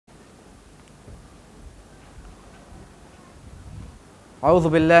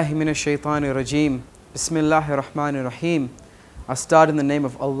A'udhu billahi minash shaitanir rajeem. Bismillahir rahmanir rahim. I start in the name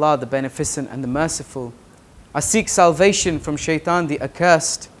of Allah, the Beneficent and the Merciful. I seek salvation from shaitan, the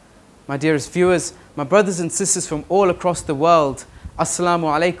accursed. My dearest viewers, my brothers and sisters from all across the world, Assalamu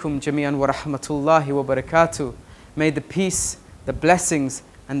alaikum jami'an wa rahmatullahi wa barakatuh. May the peace, the blessings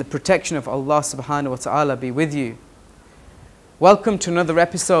and the protection of Allah subhanahu wa ta'ala be with you. Welcome to another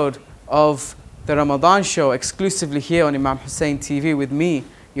episode of the Ramadan Show, exclusively here on Imam Hussein TV with me,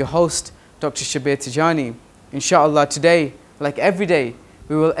 your host, Dr. Shabbir Tejani. Inshallah, today, like every day,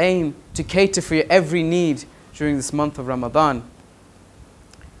 we will aim to cater for your every need during this month of Ramadan.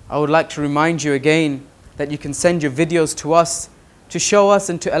 I would like to remind you again that you can send your videos to us to show us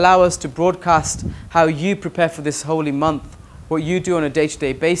and to allow us to broadcast how you prepare for this holy month, what you do on a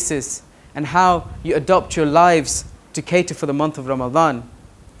day-to-day basis, and how you adopt your lives to cater for the month of Ramadan.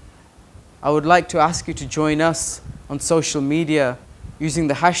 I would like to ask you to join us on social media using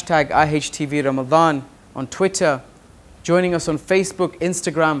the hashtag IHTVRamadan on Twitter, joining us on Facebook,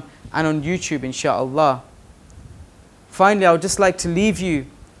 Instagram and on YouTube, inshallah. Finally, I would just like to leave you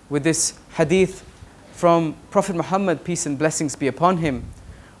with this hadith from Prophet Muhammad, peace and blessings be upon him,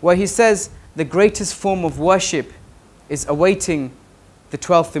 where he says the greatest form of worship is awaiting the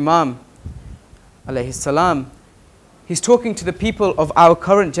 12th Imam, alayhi salam. He's talking to the people of our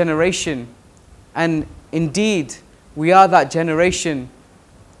current generation, and indeed we are that generation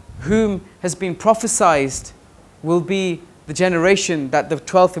whom has been prophesied will be the generation that the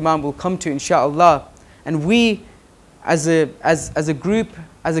 12th Imam will come to, inshallah. And we as a group,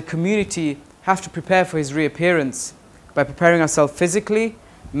 as a community, have to prepare for his reappearance by preparing ourselves physically,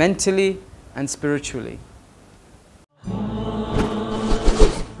 mentally and spiritually.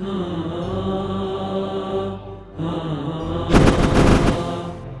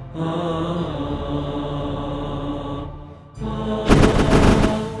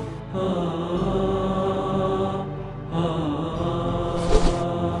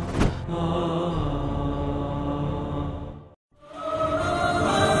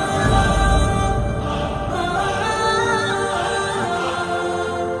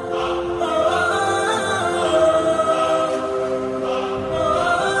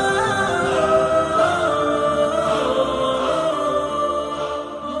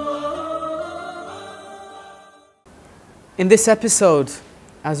 In this episode,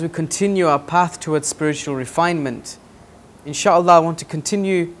 as we continue our path towards spiritual refinement, inshallah I want to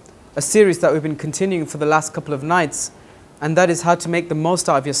continue a series that we've been continuing for the last couple of nights, and that is how to make the most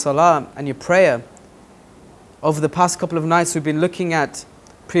out of your salah and your prayer. Over the past couple of nights we've been looking at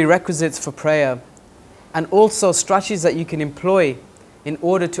prerequisites for prayer and also strategies that you can employ in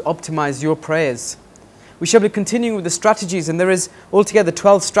order to optimize your prayers. We shall be continuing with the strategies, and there is altogether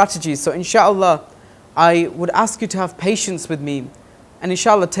 12 strategies, so inshallah I would ask you to have patience with me and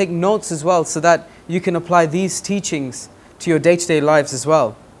inshallah take notes as well, so that you can apply these teachings to your day-to-day lives as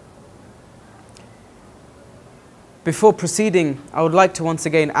well. Before proceeding, I would like to once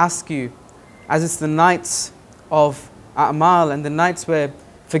again ask you, as it's the nights of A'mal and the nights where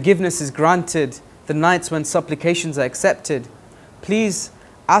forgiveness is granted, the nights when supplications are accepted, please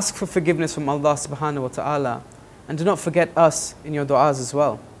ask for forgiveness from Allah subhanahu wa ta'ala, and do not forget us in your du'as as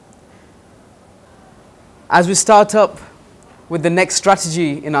well. As we start up with the next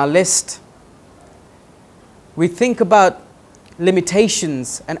strategy in our list, we think about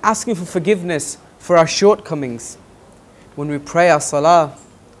limitations and asking for forgiveness for our shortcomings. When we pray our salah,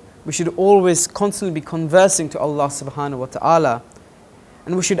 we should always constantly be conversing to Allah subhanahu wa ta'ala,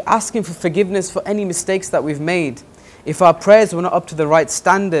 and we should ask Him for forgiveness for any mistakes that we've made. If our prayers were not up to the right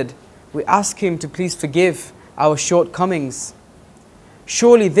standard, we ask Him to please forgive our shortcomings.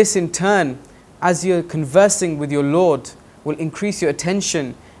 Surely this in turn, as you're conversing with your Lord, will increase your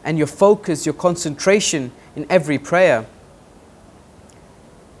attention and your focus, your concentration in every prayer.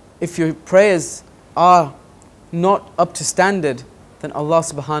 If your prayers are not up to standard, then Allah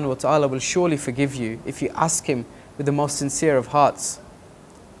subhanahu wa ta'ala will surely forgive you if you ask Him with the most sincere of hearts.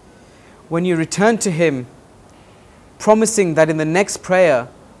 When you return to Him, promising that in the next prayer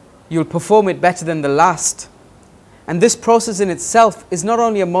you'll perform it better than the last. And this process in itself is not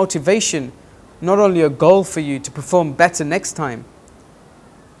only a motivation, not only a goal for you to perform better next time,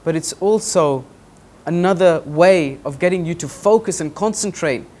 but it's also another way of getting you to focus and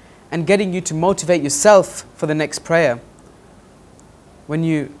concentrate and getting you to motivate yourself for the next prayer. When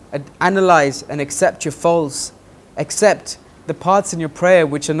you analyze and accept your faults, accept the parts in your prayer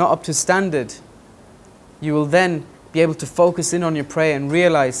which are not up to standard, you will then be able to focus in on your prayer and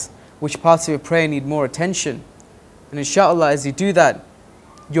realize which parts of your prayer need more attention. And inshallah, as you do that,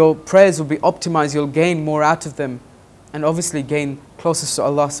 your prayers will be optimized, you'll gain more out of them, and obviously gain closest to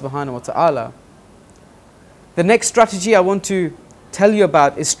Allah subhanahu wa ta'ala. The next strategy I want to tell you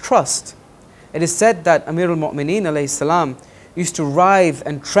about is trust. It is said that Amir al-Mu'mineen alayhi salam used to writhe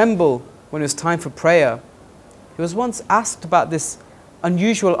and tremble when it was time for prayer. He was once asked about this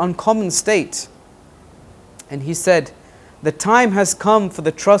unusual, uncommon state, and he said, "The time has come for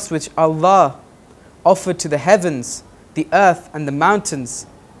the trust which Allah offered to the heavens, the earth and the mountains,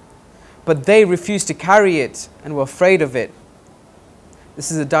 but they refused to carry it and were afraid of it."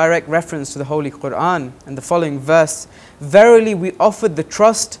 This is a direct reference to the Holy Quran and the following verse, "Verily we offered the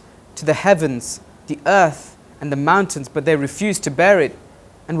trust to the heavens, the earth and the mountains, but they refused to bear it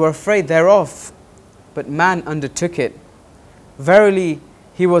and were afraid thereof. But man undertook it. Verily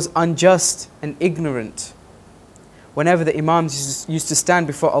he was unjust and ignorant." Whenever the Imams used to stand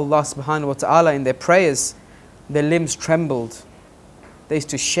before Allah subhanahu wa ta'ala in their prayers, their limbs trembled. They used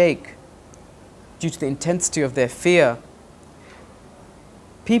to shake due to the intensity of their fear.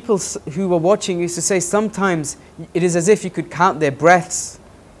 People who were watching used to say sometimes it is as if you could count their breaths.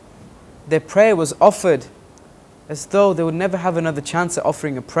 Their prayer was offered as though they would never have another chance at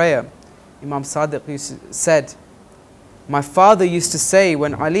offering a prayer. Imam Sadiq said, "My father used to say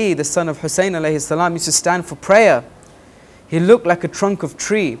when Ali, the son of Hussein alayhi salam, used to stand for prayer, he looked like a trunk of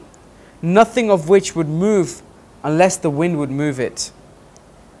tree, nothing of which would move unless the wind would move it."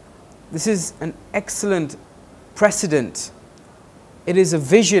 This is an excellent precedent. It is a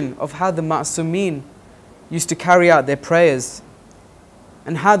vision of how the Ma'asumeen used to carry out their prayers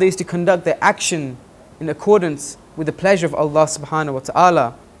and how they used to conduct their action in accordance with the pleasure of Allah subhanahu wa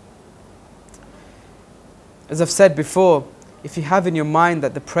ta'ala. As I've said before, if you have in your mind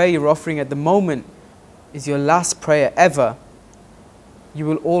that the prayer you're offering at the moment is your last prayer ever, you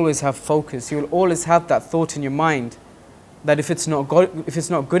will always have focus. You will always have that thought in your mind that if it's not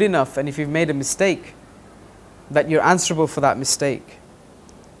good enough and if you've made a mistake, that you're answerable for that mistake.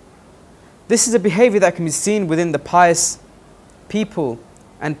 This is a behavior that can be seen within the pious people,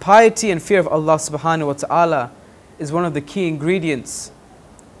 and piety and fear of Allah subhanahu wa ta'ala is one of the key ingredients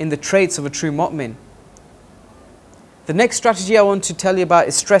in the traits of a true mu'min. The next strategy I want to tell you about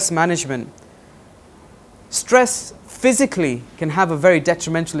is stress management. Stress physically can have a very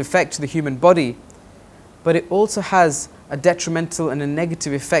detrimental effect to the human body, but it also has a detrimental and a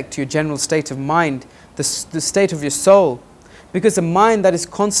negative effect to your general state of mind, the state of your soul. Because a mind that is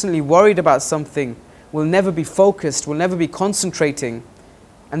constantly worried about something will never be focused, will never be concentrating,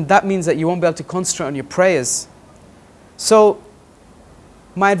 and that means that you won't be able to concentrate on your prayers. So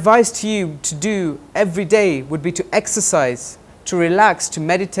my advice to you to do every day would be to exercise, to relax, to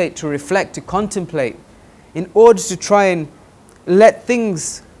meditate, to reflect, to contemplate, in order to try and let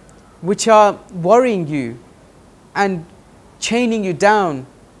things which are worrying you and chaining you down,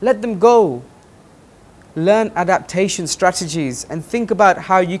 let them go. Learn adaptation strategies and think about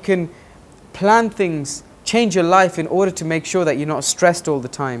how you can plan things, change your life in order to make sure that you're not stressed all the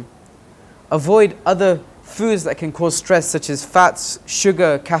time. Avoid other foods that can cause stress, such as fats,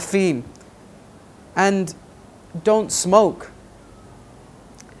 sugar, caffeine, and don't smoke.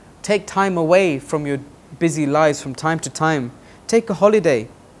 Take time away from your busy lives from time to time. Take a holiday.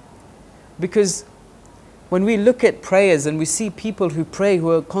 Because when we look at prayers and we see people who pray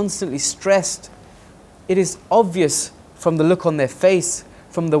who are constantly stressed, it is obvious from the look on their face,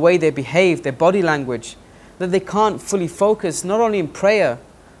 from the way they behave, their body language, that they can't fully focus not only in prayer,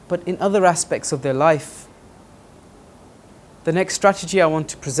 but in other aspects of their life. The next strategy I want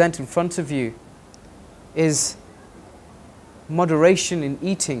to present in front of you is moderation in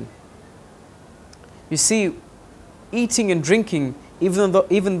eating. You see, eating and drinking, even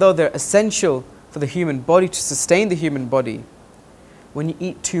though they're essential for the human body to sustain the human body, when you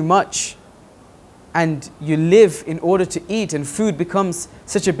eat too much and you live in order to eat, and food becomes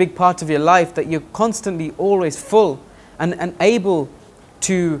such a big part of your life that you're constantly always full and able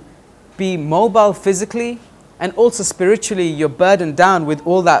to be mobile physically, and also spiritually you're burdened down with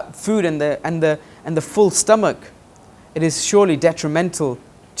all that food and the full stomach. It is surely detrimental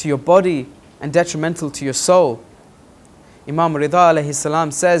to your body and detrimental to your soul. Imam Rida alayhi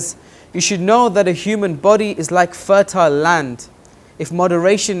salam says, "You should know that a human body is like fertile land. If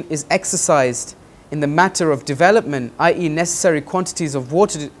moderation is exercised in the matter of development, i.e. necessary quantities of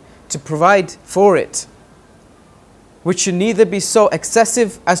water to provide for it, which should neither be so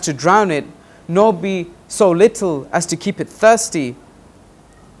excessive as to drown it, nor be so little as to keep it thirsty,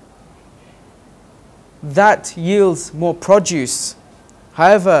 that yields more produce.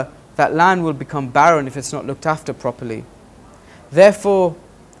 However, that land will become barren if it's not looked after properly. Therefore,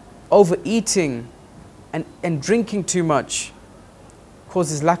 overeating and drinking too much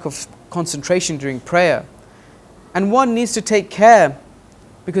causes lack of concentration during prayer. And one needs to take care,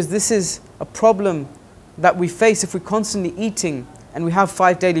 because this is a problem that we face if we're constantly eating and we have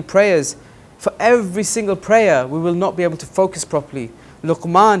 5 daily prayers. For every single prayer, we will not be able to focus properly.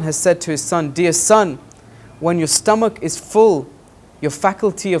 Luqman has said to his son, "Dear son, when your stomach is full, your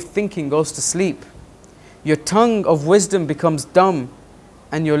faculty of thinking goes to sleep. Your tongue of wisdom becomes dumb,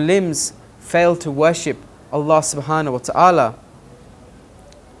 and your limbs fail to worship Allah subhanahu wa ta'ala."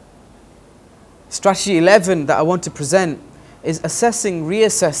 Strategy 11 that I want to present is assessing,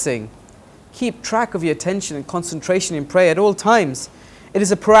 reassessing. Keep track of your attention and concentration in prayer at all times. It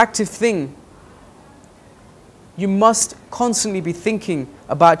is a proactive thing. You must constantly be thinking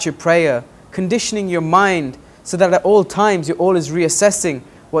about your prayer, conditioning your mind so that at all times you're always reassessing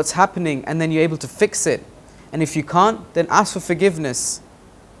what's happening, and then you're able to fix it. And if you can't, then ask for forgiveness.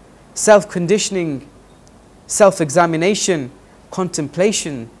 Self-conditioning, self-examination,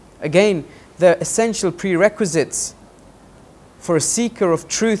 contemplation. Again, the essential prerequisites for a seeker of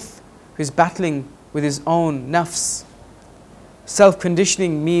truth who's battling with his own nafs.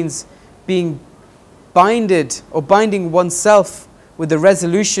 Self-conditioning means being binding oneself with the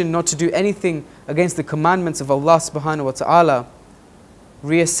resolution not to do anything against the commandments of Allah subhanahu wa ta'ala.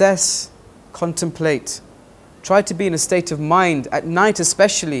 Reassess, contemplate. Try to be in a state of mind, at night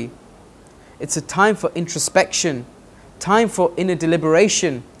especially. It's a time for introspection, time for inner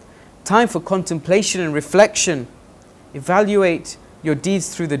deliberation, time for contemplation and reflection. Evaluate your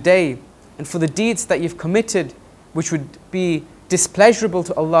deeds through the day, and for the deeds that you've committed which would be displeasurable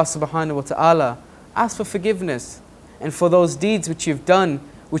to Allah subhanahu wa ta'ala, ask for forgiveness. And for those deeds which you've done,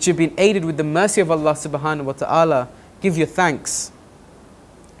 which have been aided with the mercy of Allah subhanahu wa ta'ala, give your thanks.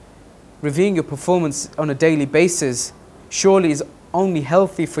 Reviewing your performance on a daily basis surely is only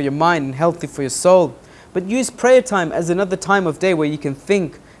healthy for your mind and healthy for your soul. But use prayer time as another time of day where you can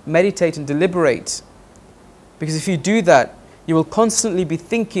think, meditate and deliberate. Because if you do that, you will constantly be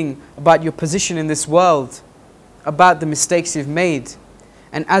thinking about your position in this world, about the mistakes you've made.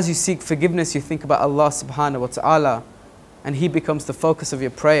 And as you seek forgiveness, you think about Allah subhanahu wa ta'ala, and He becomes the focus of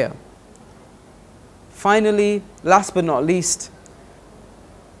your prayer. Finally, last but not least,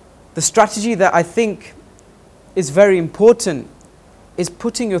 the strategy that I think is very important is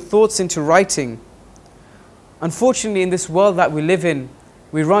putting your thoughts into writing. Unfortunately, in this world that we live in,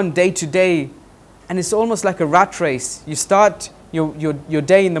 we run day to day, and it's almost like a rat race. You start your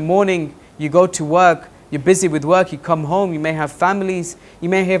day in the morning, you go to work, you're busy with work, you come home, you may have families, you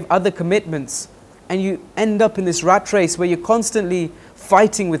may have other commitments, and you end up in this rat race where you're constantly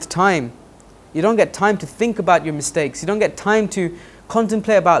fighting with time. You don't get time to think about your mistakes, you don't get time to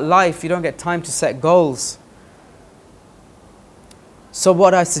contemplate about life, you don't get time to set goals. So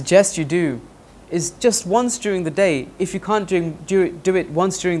what I suggest you do is just once during the day. If you can't do it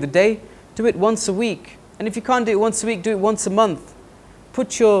once during the day, do it once a week. And if you can't do it once a week, do it once a month.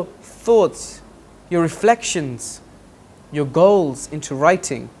 Put your thoughts, your reflections, your goals into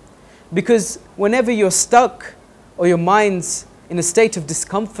writing. Because whenever you're stuck or your mind's in a state of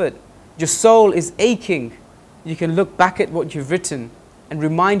discomfort, your soul is aching, you can look back at what you've written and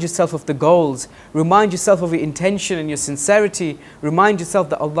remind yourself of the goals, remind yourself of your intention and your sincerity, remind yourself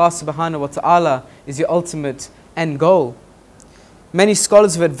that Allah subhanahu wa ta'ala is your ultimate end goal. Many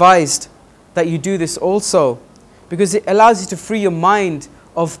scholars have advised that you do this also, because it allows you to free your mind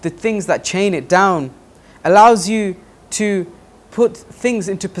of the things that chain it down, allows you to put things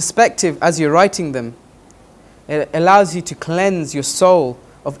into perspective as you're writing them. It allows you to cleanse your soul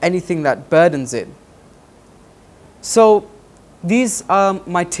of anything that burdens it. So these are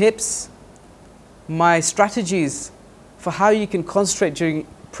my tips, my strategies for how you can concentrate during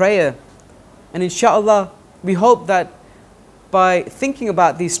prayer. And inshallah, we hope that by thinking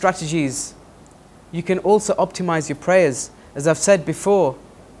about these strategies, you can also optimize your prayers. As I've said before,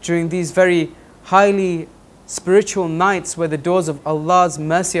 during these very highly spiritual nights where the doors of Allah's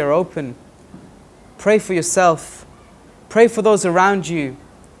mercy are open, pray for yourself, pray for those around you,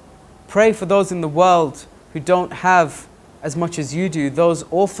 pray for those in the world who don't have as much as you do, those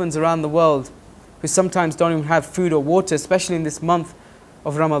orphans around the world who sometimes don't even have food or water, especially in this month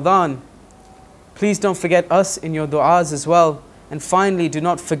of Ramadan. Please don't forget us in your du'as as well. And finally, do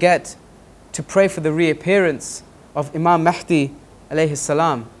not forget to pray for the reappearance of Imam Mahdi alayhi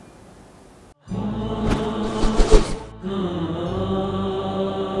salam.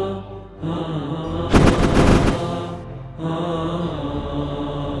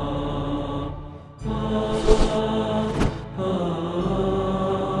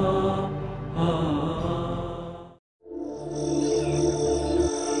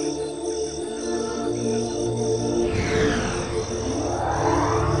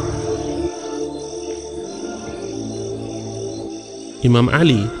 Imam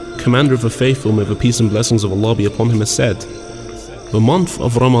Ali, commander of the faithful, may the peace and blessings of Allah be upon him, has said, "The month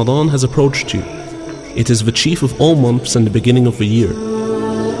of Ramadan has approached you. It is the chief of all months and the beginning of the year.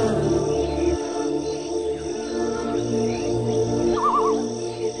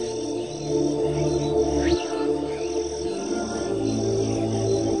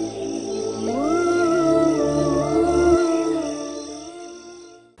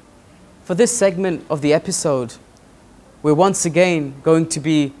 For this segment of the episode, we're once again going to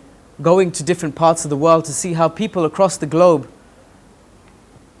be going to different parts of the world to see how people across the globe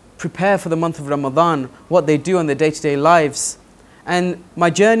prepare for the month of Ramadan, what they do on their day-to-day lives. And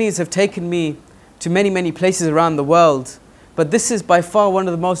my journeys have taken me to many places around the world, but this is by far one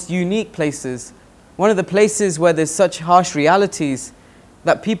of the most unique places, one of the places where there's such harsh realities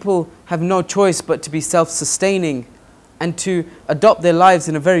that people have no choice but to be self-sustaining and to adopt their lives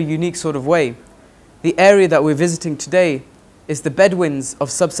in a very unique sort of way. The area that we're visiting today is the Bedouins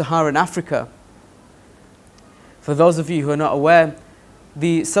of sub-Saharan Africa. For those of you who are not aware,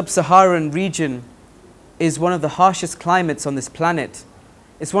 the sub-Saharan region is one of the harshest climates on this planet.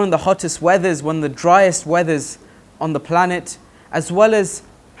 It's one of the hottest weathers, one of the driest weathers on the planet, as well as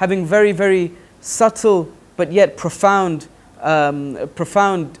having very subtle but yet profound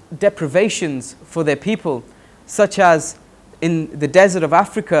deprivations for their people, such as in the desert of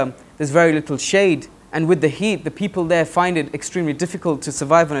Africa, there's very little shade, and with the heat, the people there find it extremely difficult to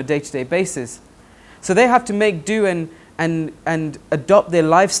survive on a day-to-day basis. So they have to make do and adopt their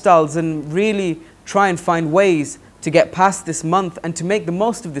lifestyles and really try and find ways to get past this month and to make the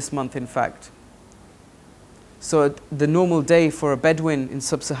most of this month, in fact. So the normal day for a Bedouin in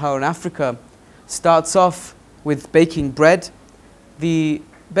sub-Saharan Africa starts off with baking bread. The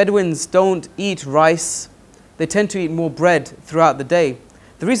Bedouins don't eat rice. They tend to eat more bread throughout the day.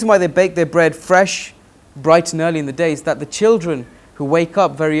 The reason why they bake their bread fresh, bright and early in the day is that the children who wake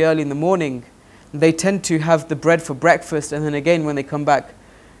up very early in the morning, they tend to have the bread for breakfast, and then again when they come back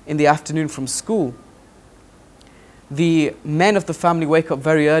in the afternoon from school. The men of the family wake up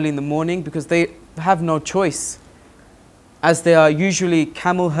very early in the morning because they have no choice, as they are usually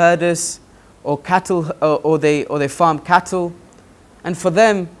camel herders or cattle, or they farm cattle, and for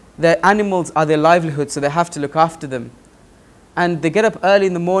them their animals are their livelihood, so they have to look after them. And they get up early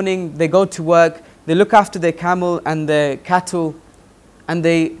in the morning, they go to work, they look after their camel and their cattle, and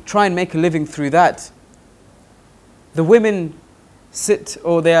they try and make a living through that. The women sit,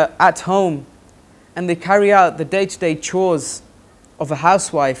 or they are at home, and they carry out the day-to-day chores of a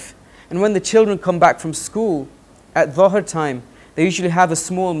housewife. And when the children come back from school at Dhuhr time, they usually have a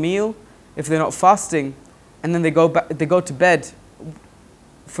small meal if they're not fasting, and then they go to bed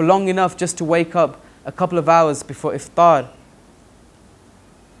for long enough just to wake up a couple of hours before iftar.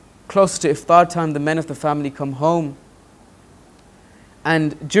 Close to iftar time, the men of the family come home,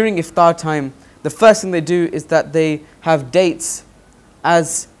 and during iftar time, the first thing they do is that they have dates,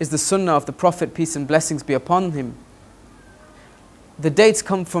 as is the sunnah of the Prophet, peace and blessings be upon him. The dates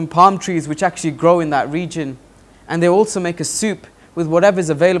come from palm trees which actually grow in that region, and they also make a soup with whatever is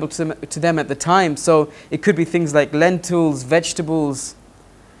available to them at the time. So it could be things like lentils, vegetables,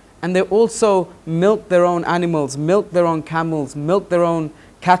 and they also milk their own animals, milk their own camels, milk their own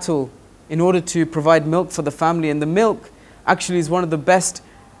cattle in order to provide milk for the family. And the milk actually is one of the best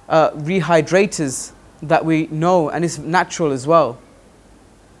rehydrators that we know, and it's natural as well.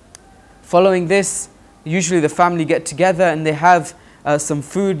 Following this, usually the family get together and they have some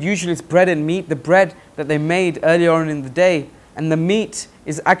food. Usually it's bread and meat, the bread that they made earlier on in the day, and the meat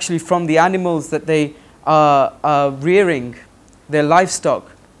is actually from the animals that they are rearing, their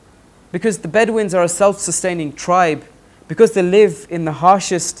livestock. Because the Bedouins are a self-sustaining tribe, because they live in the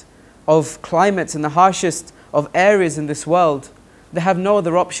harshest of climates, in the harshest of areas in this world, they have no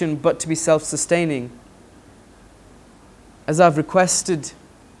other option but to be self-sustaining. As I've requested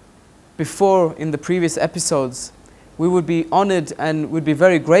before in the previous episodes, we would be honored and would be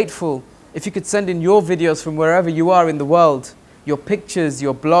very grateful if you could send in your videos from wherever you are in the world, your pictures,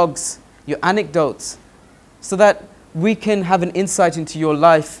 your blogs, your anecdotes, so that we can have an insight into your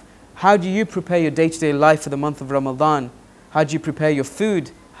life. How do you prepare your day-to-day life for the month of Ramadan? How do you prepare your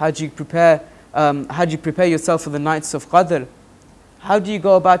food? How do you prepare yourself for the nights of Qadr? How do you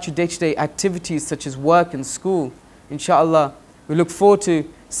go about your day-to-day activities such as work and school? Inshallah, we look forward to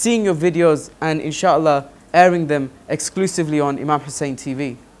seeing your videos and inshallah airing them exclusively on Imam Hussein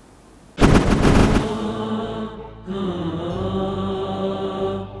TV.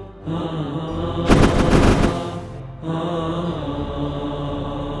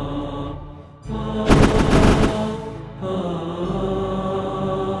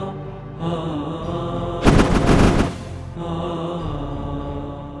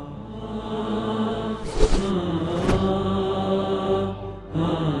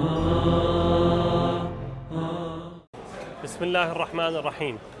 Bismillah ar-Rahman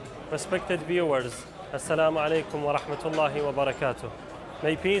ar-Rahim. Respected viewers, Assalamu alaikum wa rahmatullahi wa barakatuh.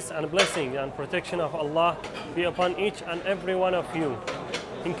 May peace and blessing and protection of Allah be upon each and every one of you.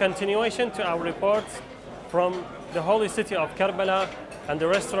 In continuation to our reports from the holy city of Karbala and the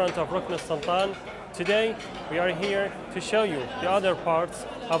restaurant of Rukn al-Sultan, today we are here to show you the other parts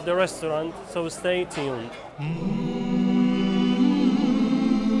of the restaurant, so stay tuned.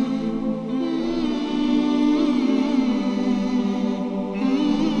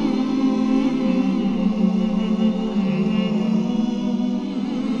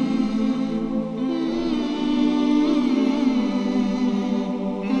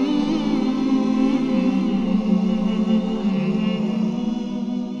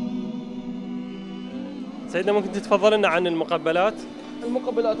 سيدنا ممكن تتفضل لنا عن المقبلات؟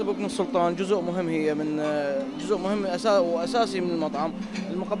 المقبلات بركن السلطان جزء مهم، هي من جزء مهم واساسي من المطعم.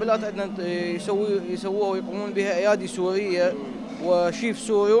 المقبلات عندنا يسووها ويقومون بها ايادي سوريه وشيف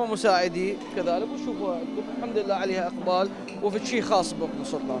سوري ومساعدي كذلك، وشوفوا الحمد لله عليها اقبال، وفي شيء خاص بركن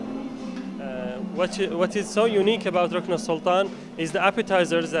السلطان. What is so unique about Rukn al-Sultan is the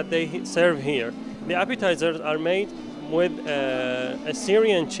appetizers that they serve here. The appetizers are made with a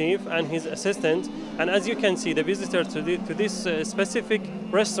Syrian chief and his assistant, and as you can see, the visitors to this specific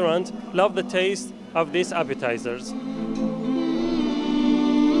restaurant love the taste of these appetizers.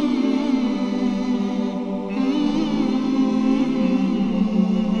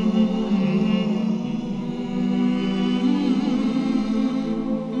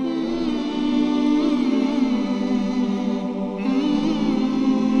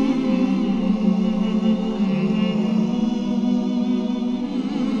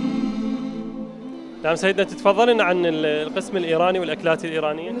 نعم سيدنا، تتفضلنا عن القسم الإيراني والأكلات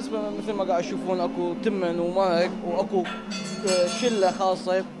الإيرانية؟ بالنسبة مثل ما قاعد تشوفون اكو تمن ومرق واكو شلة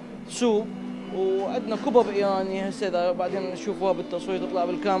خاصة سوب، وعندنا كبب إيراني هسه اذا بعدين نشوفوها بالتصوير تطلع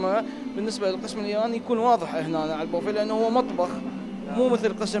بالكاميرا. بالنسبة للقسم الإيراني يكون واضح هنا على البوفيه لأنه هو مطبخ، مو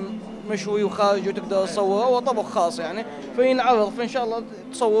مثل قسم مشوي وخارج وتقدر تصوره، هو طبخ خاص يعني فينعرض، فإن شاء الله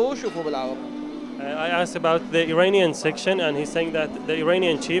تصوروا وشوفوا بالعرض. I asked about the Iranian section, and he's saying that the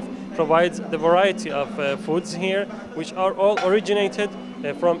Iranian chief provides the variety of foods here, which are all originated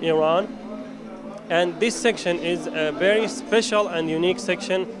from Iran. And this section is a very special and unique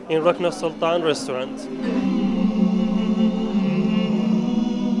section in Rukn al-Sultan restaurant.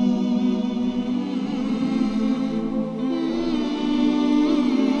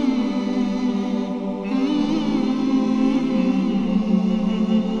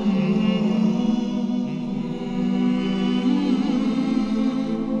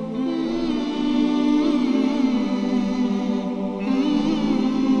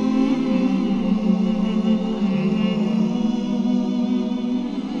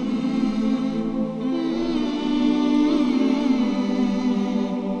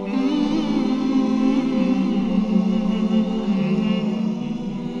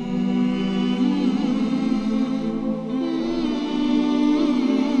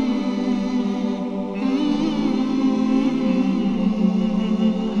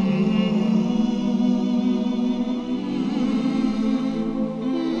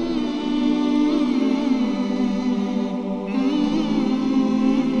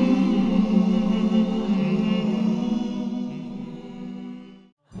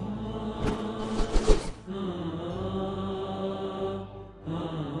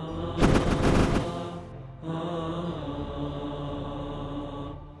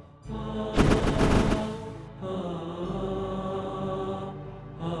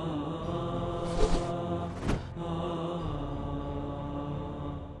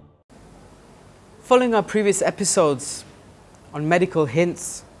 Following our previous episodes on medical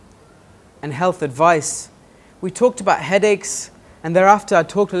hints and health advice, we talked about headaches, and thereafter I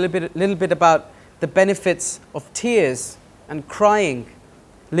talked a little bit about the benefits of tears and crying,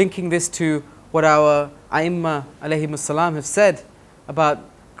 linking this to what our Aimma alayhimus salam have said about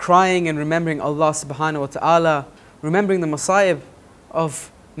crying and remembering Allah subhanahu wa ta'ala, remembering the masayib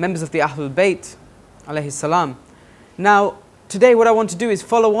of members of the Ahlul Bayt alayhi salam. Now, today what I want to do is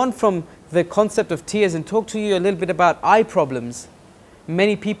follow on from the concept of tears and talk to you a little bit about eye problems.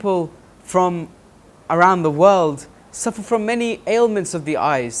 Many people from around the world suffer from many ailments of the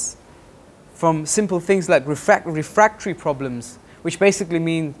eyes, from simple things like refractory problems, which basically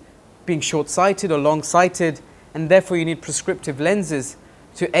mean being short-sighted or long-sighted, and therefore you need prescriptive lenses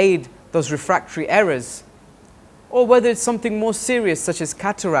to aid those refractory errors. Or whether it's something more serious such as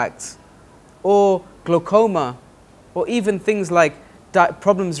cataracts or glaucoma, or even things like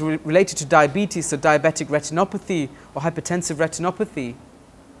problems related to diabetes, so diabetic retinopathy or hypertensive retinopathy.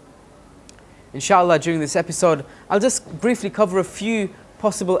 Inshallah, during this episode, I'll just briefly cover a few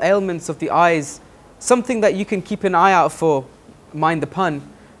possible ailments of the eyes, something that you can keep an eye out for, mind the pun,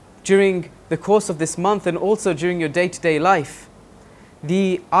 during the course of this month and also during your day-to-day life.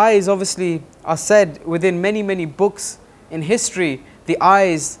 The eyes obviously are said within many, many books in history, the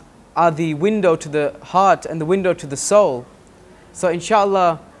eyes are the window to the heart and the window to the soul. So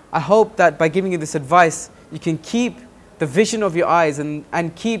inshallah, I hope that by giving you this advice, you can keep the vision of your eyes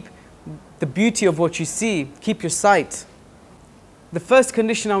and keep the beauty of what you see, keep your sight. The first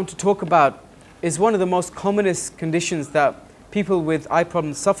condition I want to talk about is one of the most commonest conditions that people with eye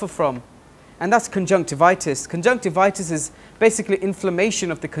problems suffer from, and that's conjunctivitis. Conjunctivitis is basically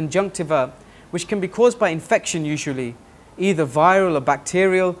inflammation of the conjunctiva, which can be caused by infection usually, either viral or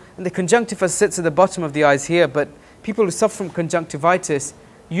bacterial, and the conjunctiva sits at the bottom of the eyes here, but people who suffer from conjunctivitis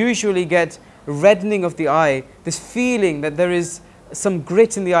usually get reddening of the eye, this feeling that there is some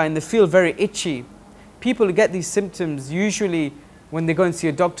grit in the eye and they feel very itchy. People who get these symptoms usually, when they go and see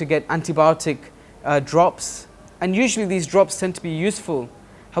a doctor, get antibiotic drops, and usually these drops tend to be useful.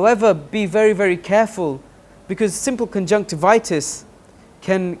 However, be very, very careful, because simple conjunctivitis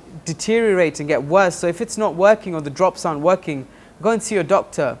can deteriorate and get worse. So if it's not working or the drops aren't working, go and see your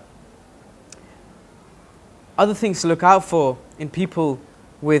doctor. Other things to look out for in people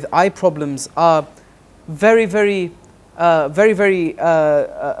with eye problems are very, very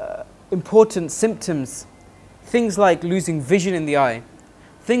important symptoms. Things like losing vision in the eye,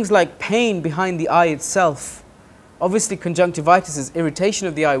 things like pain behind the eye itself. Obviously, conjunctivitis is irritation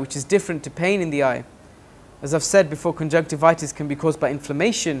of the eye, which is different to pain in the eye. As I've said before, conjunctivitis can be caused by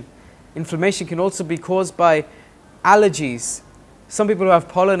inflammation. Inflammation can also be caused by allergies. Some people who have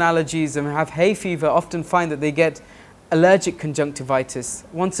pollen allergies and have hay fever often find that they get allergic conjunctivitis.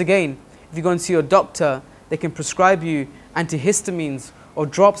 Once again, if you go and see your doctor, they can prescribe you antihistamines or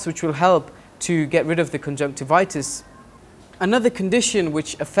drops which will help to get rid of the conjunctivitis. Another condition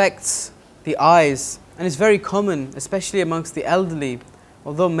which affects the eyes, and is very common, especially amongst the elderly,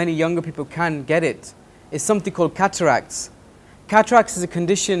 although many younger people can get it, is something called cataracts. Cataracts is a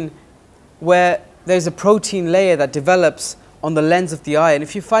condition where there's a protein layer that develops on the lens of the eye, and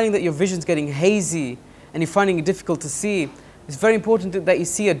if you're finding that your vision's getting hazy and you're finding it difficult to see, it's very important that you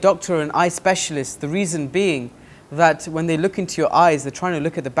see a doctor or an eye specialist. The reason being that when they look into your eyes, they're trying to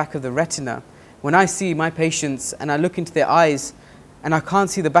look at the back of the retina. When I see my patients and I look into their eyes and I can't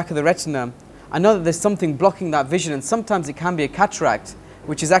see the back of the retina, I know that there's something blocking that vision, and sometimes it can be a cataract,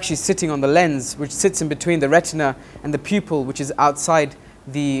 which is actually sitting on the lens, which sits in between the retina and the pupil, which is outside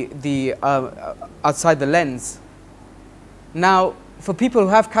the lens. Now, for people who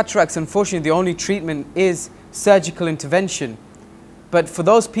have cataracts, unfortunately, the only treatment is surgical intervention. But for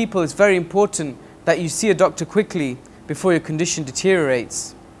those people, it's very important that you see a doctor quickly before your condition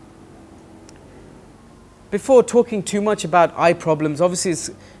deteriorates. Before talking too much about eye problems,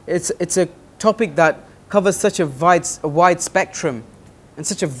 obviously it's a topic that covers such a wide spectrum and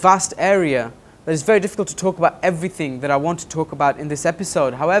such a vast area that it's very difficult to talk about everything that I want to talk about in this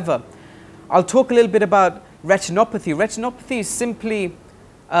episode. However, I'll talk a little bit about retinopathy. Retinopathy is simply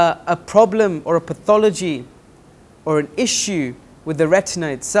a problem or a pathology or an issue with the retina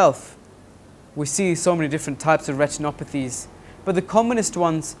itself. We see so many different types of retinopathies, but the commonest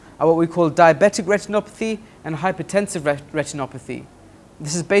ones are what we call diabetic retinopathy and hypertensive retinopathy.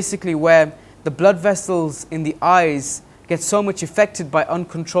 This is basically where the blood vessels in the eyes get so much affected by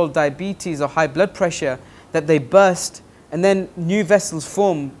uncontrolled diabetes or high blood pressure that they burst, and then new vessels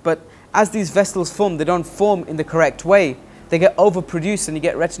form. But as these vessels form, they don't form in the correct way. They get overproduced and you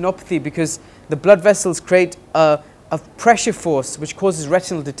get retinopathy because the blood vessels create a pressure force which causes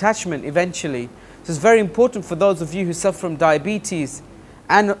retinal detachment eventually. So it's very important for those of you who suffer from diabetes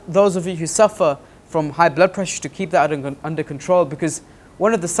and those of you who suffer from high blood pressure to keep that under control, because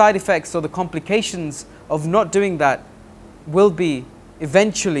one of the side effects or the complications of not doing that will be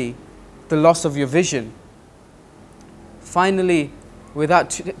eventually the loss of your vision. Finally, without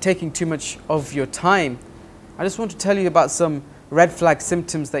taking too much of your time, I just want to tell you about some red flag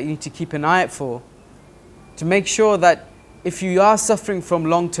symptoms that you need to keep an eye out for, to make sure that if you are suffering from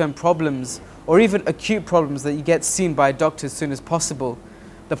long-term problems or even acute problems, that you get seen by a doctor as soon as possible.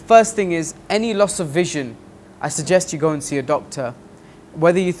 The first thing is any loss of vision. I suggest you go and see a doctor.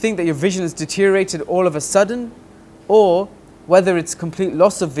 Whether you think that your vision has deteriorated all of a sudden or whether it's complete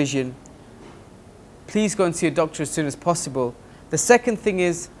loss of vision, please go and see a doctor as soon as possible. The second thing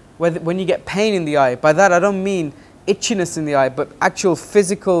is when you get pain in the eye. By that I don't mean itchiness in the eye, but actual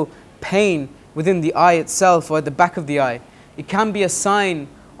physical pain within the eye itself or at the back of the eye. It can be a sign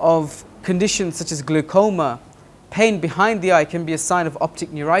of conditions such as glaucoma, pain behind the eye can be a sign of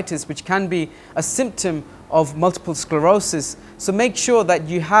optic neuritis, which can be a symptom of multiple sclerosis. So make sure that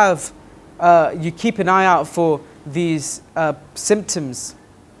you have, you keep an eye out for these symptoms.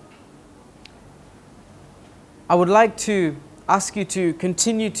 I would like to ask you to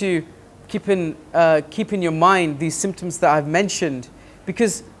continue to keep in your mind these symptoms that I've mentioned,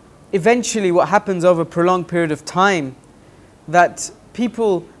 because eventually what happens over a prolonged period of time, that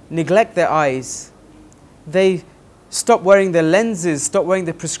people neglect their eyes. They stop wearing their lenses, stop wearing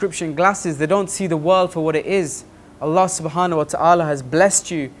their prescription glasses. They don't see the world for what it is. Allah subhanahu wa ta'ala has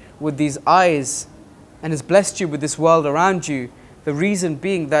blessed you with these eyes and has blessed you with this world around you. The reason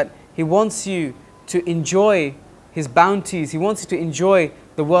being that He wants you to enjoy His bounties. He wants you to enjoy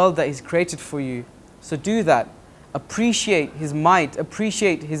the world that He's created for you. So do that. Appreciate His might,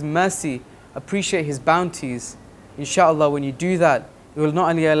 appreciate His mercy, appreciate His bounties. Inshallah, when you do that, it will not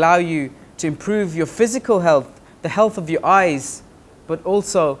only allow you to improve your physical health, the health of your eyes, but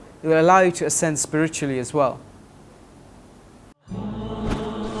also it will allow you to ascend spiritually as well.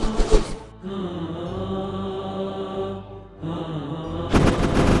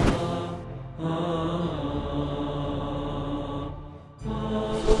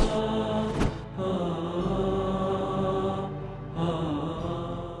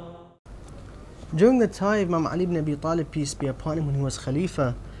 During the time of Imam Ali ibn Abi Talib, peace be upon him, when he was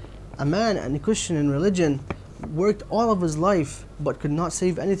Khalifa, a man and a Christian in religion worked all of his life but could not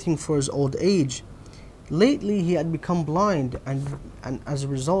save anything for his old age. Lately he had become blind, and as a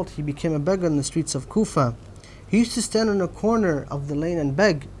result he became a beggar in the streets of Kufa. He used to stand on a corner of the lane and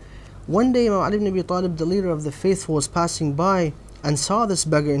beg. One day Imam Ali ibn Abi Talib, the leader of the faithful, was passing by and saw this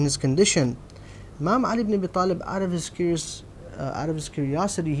beggar in his condition. Imam Ali ibn Abi Talib, out of his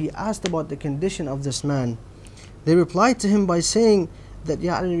curiosity, he asked about the condition of this man. They replied to him by saying that,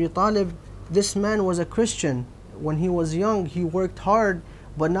 Ya Ali ibn Abi Talib, this man was a Christian. When he was young, he worked hard,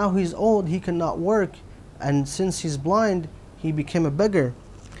 but now he's old, he cannot work, and since he's blind, he became a beggar.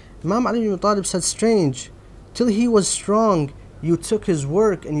 Imam Ali ibn Abi Talib said, strange, till he was strong, you took his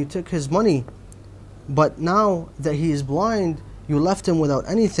work and you took his money, but now that he is blind, you left him without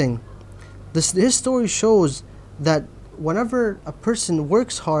anything. His story shows that whenever a person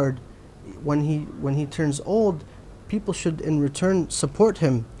works hard, when he turns old, people should in return support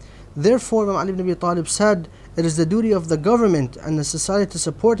him. Therefore, Imam Ali ibn Abi Talib said, it is the duty of the government and the society to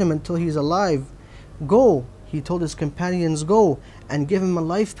support him until he is alive. Go, he told his companions, go and give him a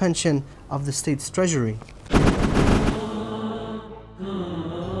life pension of the state's treasury.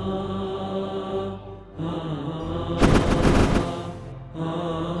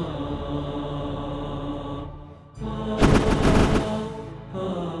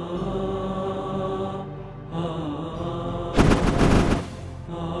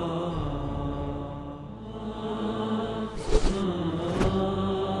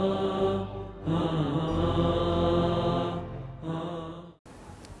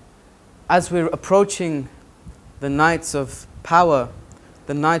 As we're approaching the nights of power,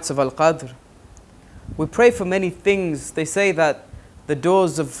 the nights of Al-Qadr, we pray for many things. They say that the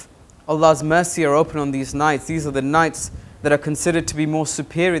doors of Allah's mercy are open on these nights. These are the nights that are considered to be more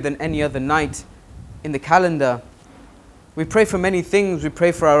superior than any other night in the calendar. We pray for many things. We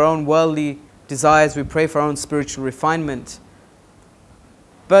pray for our own worldly desires. We pray for our own spiritual refinement.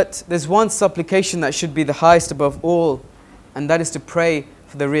 But there's one supplication that should be the highest above all, and that is to pray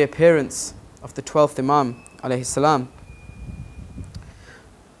for the reappearance of the 12th Imam alayhi salam.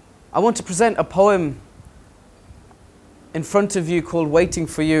 I want to present a poem in front of you called Waiting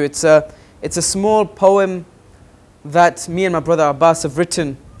for You. It's a small poem that me and my brother Abbas have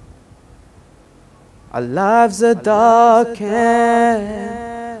written. Our lives are darkened,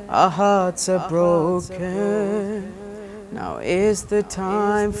 our hearts are broken. Now is the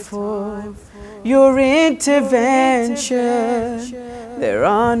time for your intervention. There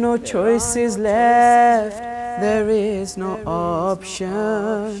are no choices left, there is no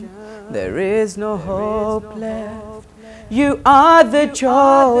option, there is no hope left. You are the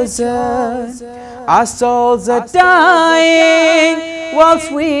chosen, our souls are dying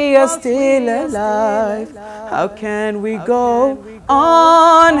whilst we are still alive. How can we go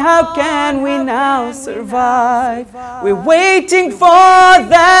on? How can we now survive? We're waiting for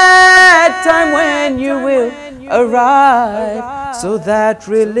that time when you will arrive, so that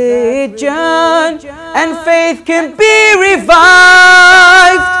religion and faith can be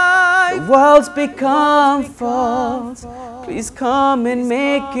revived. The world's become false, please come and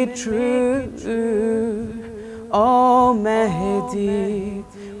make it true. Oh Mahdi,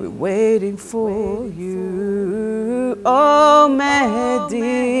 we're waiting for you. Oh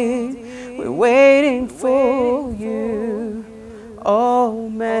Mahdi, we're waiting for you. Oh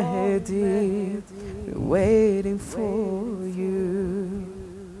Mahdi, we're waiting for you.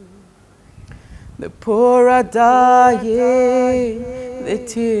 The poor are dying, the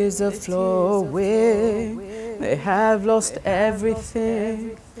tears are flowing, they have lost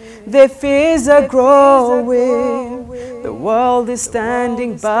everything, their fears are growing. The world is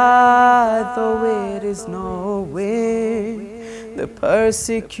standing by, though it is knowing the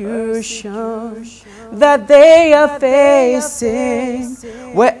persecution that they are facing.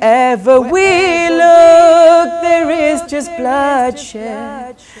 Wherever we look, there is just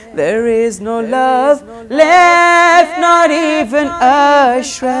bloodshed. There is no love left, not even a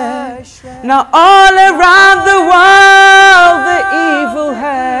shred. Now all around the world the evil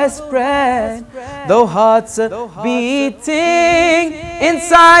has spread. Though hearts are beating,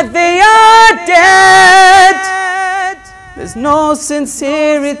 inside they are dead. There's no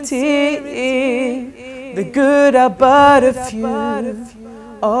sincerity, the good are but a few.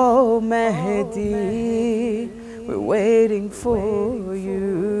 Oh Mahdi, we're waiting for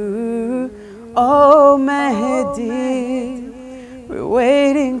you. Oh Mahdi, we're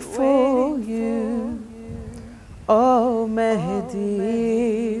waiting for you. Oh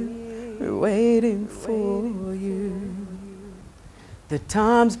Mahdi, we're waiting for you. The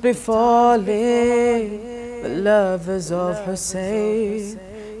time's befalling, the lovers of Hussein,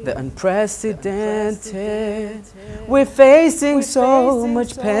 the unprecedented. We're facing so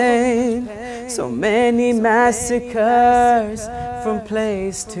much pain, so many massacres from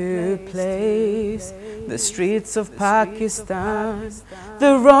place to place. The streets of Pakistan,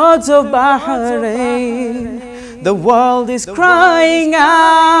 the roads of Bahrain. The world is crying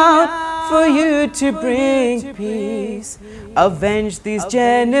out for you to bring peace. Avenge these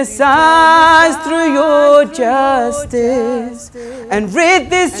genocides through your justice, and rid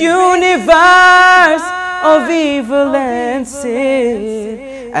this universe of evil and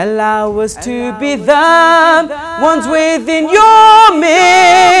sin. Allow us to be the ones within your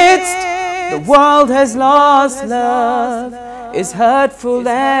midst. The world has lost love, is hurtful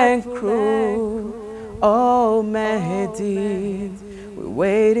and cruel. Oh Mahdi, we're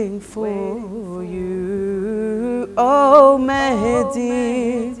waiting for you. Oh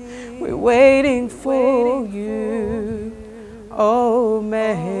Mahdi, we're waiting for you. Oh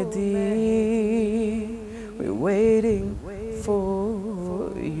Mahdi, we're waiting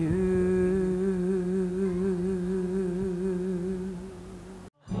for you.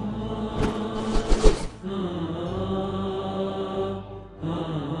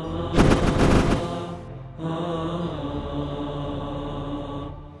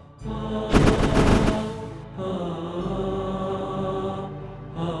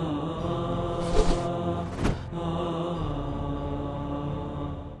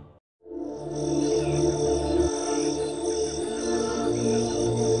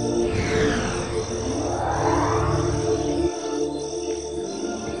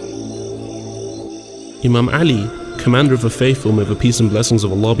 Imam Ali, commander of the faithful, may the peace and blessings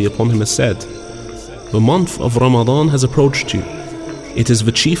of Allah be upon him, has said, "The month of Ramadan has approached you. It is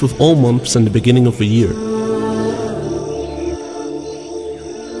the chief of all months and the beginning of the year.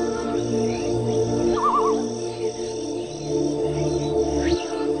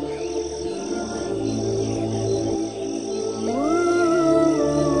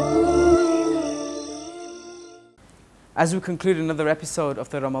 As we conclude another episode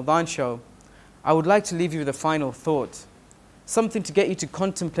of the Ramadan Show, I would like to leave you with a final thought, something to get you to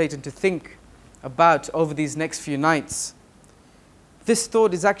contemplate and to think about over these next few nights. This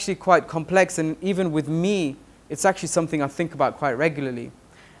thought is actually quite complex, and even with me, it's actually something I think about quite regularly.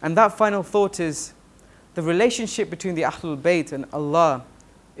 And that final thought is, the relationship between the Ahlul Bayt and Allah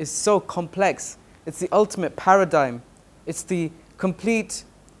is so complex. It's the ultimate paradigm. It's the complete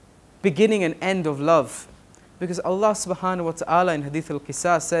beginning and end of love. Because Allah subhanahu wa ta'ala in Hadith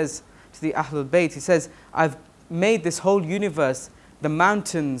al-Qisas says to the Ahlul Bayt, He says, I've made this whole universe, the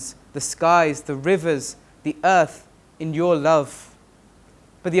mountains, the skies, the rivers, the earth, in your love.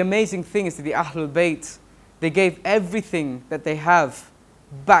 But the amazing thing is that the Ahlul Bayt, they gave everything that they have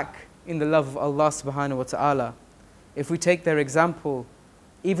back in the love of Allah subhanahu wa ta'ala. If we take their example,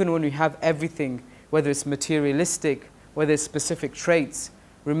 even when we have everything, whether it's materialistic, whether it's specific traits,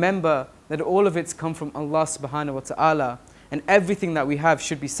 remember that all of it's come from Allah subhanahu wa ta'ala, and everything that we have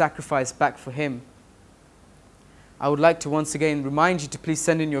should be sacrificed back for Him. I would like to once again remind you to please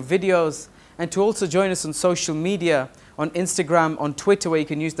send in your videos, and to also join us on social media, on Instagram, on Twitter, where you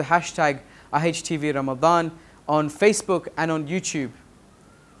can use the hashtag IHTVRamadan, on Facebook and on YouTube.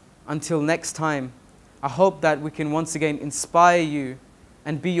 Until next time, I hope that we can once again inspire you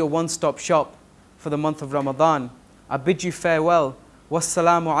and be your one-stop shop for the month of Ramadan. I bid you farewell.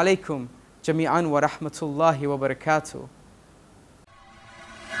 Wassalamu alaikum jami'an wa rahmatullahi wa barakatuh.